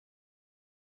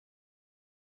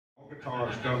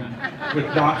guitars come with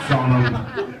dots on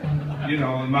them. You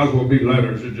know, it might as well be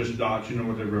letters, they're just dots, you know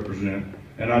what they represent.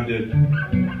 And I did,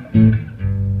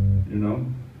 you know.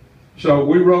 So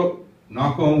we wrote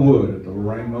Knock on Wood at the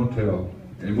Lorraine Motel,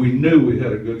 and we knew we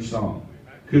had a good song.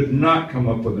 Could not come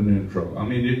up with an intro. I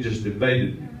mean, it just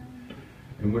evaded me.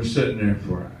 And we're sitting there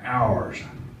for hours.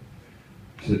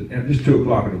 I said, and it's 2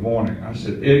 o'clock in the morning. I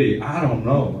said, Eddie, I don't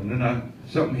know. And then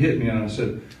something hit me, and I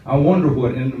said, I wonder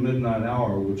what In the Midnight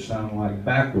Hour would sound like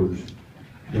backwards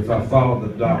if I followed the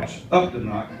dots up the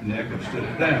neck instead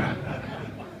of down.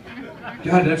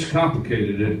 God, that's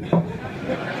complicated, isn't it?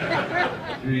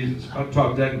 Jesus, I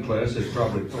taught that in class. They'd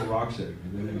probably throw rocks at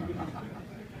me.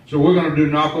 So we're going to do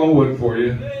Knock on Wood for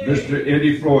you, Mr.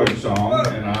 Eddie Floyd song,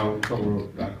 and I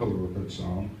co-wrote that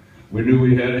song. We knew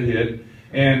we had a hit,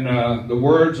 and the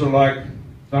words are like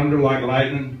thunder, like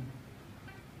lightning.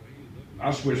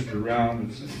 I switched it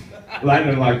around. It's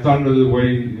lightning like thunder, the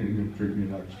way you treat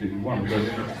me like Stevie Wonder,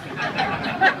 but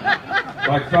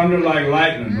like thunder, like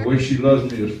lightning, the way she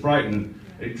loves me is frightening.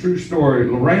 A true story.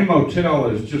 Lorraine Motel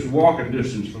is just walking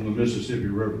distance from the Mississippi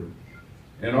River.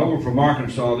 And over from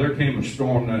Arkansas, there came a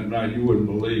storm that night you wouldn't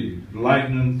believe.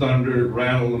 Lightning, thunder,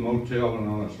 rattle the motel, and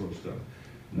all that sort of stuff.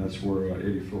 And that's where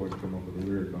Eddie Floyd come up with the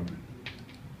lyric on it.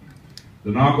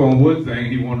 The Knock on Wood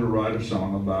thing, he wanted to write a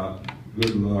song about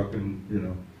good luck and, you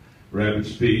know,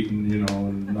 rabbit's feet and, you know,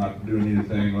 and not doing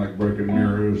anything like breaking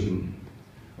mirrors and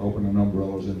opening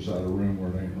umbrellas inside a room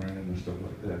where it ain't raining and stuff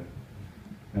like that.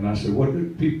 And I said, what do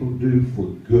people do for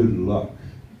good luck?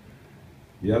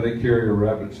 Yeah, they carry a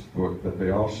rabbit's foot, but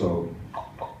they also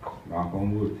knock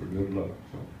on wood for good luck.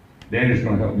 So Danny's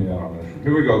going to help me out on this one.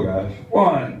 Here we go, guys.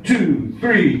 1, 2,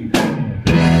 3.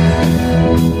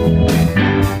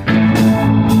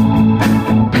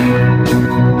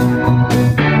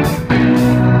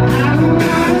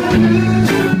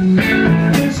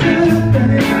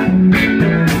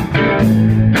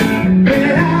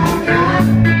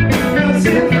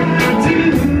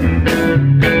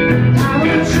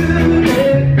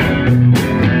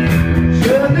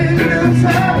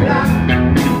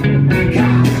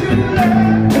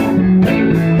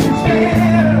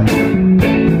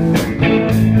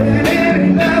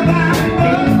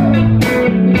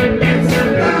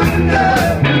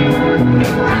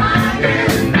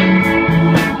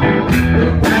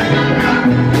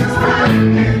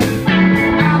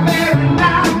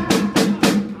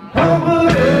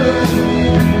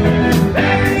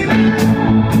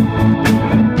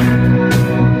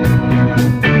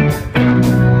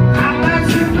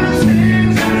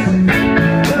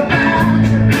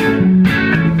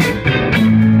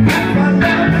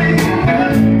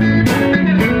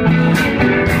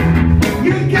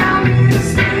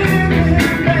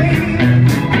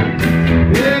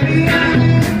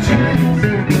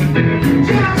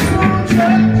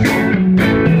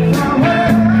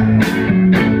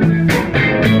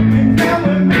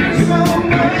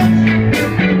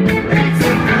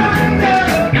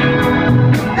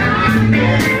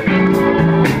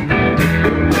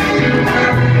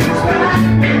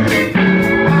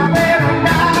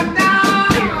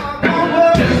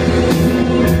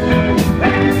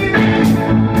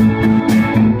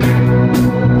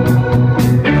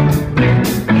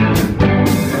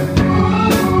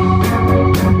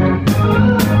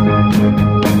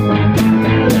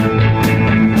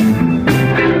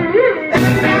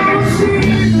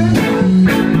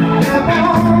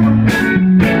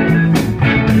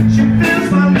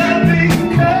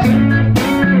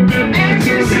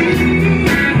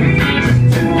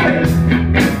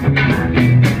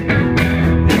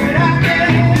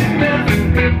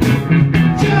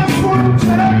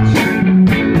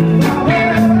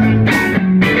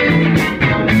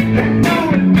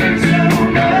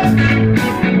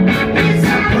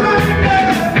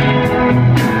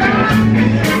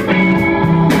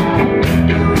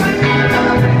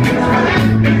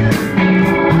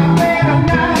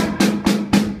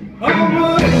 On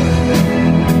wood.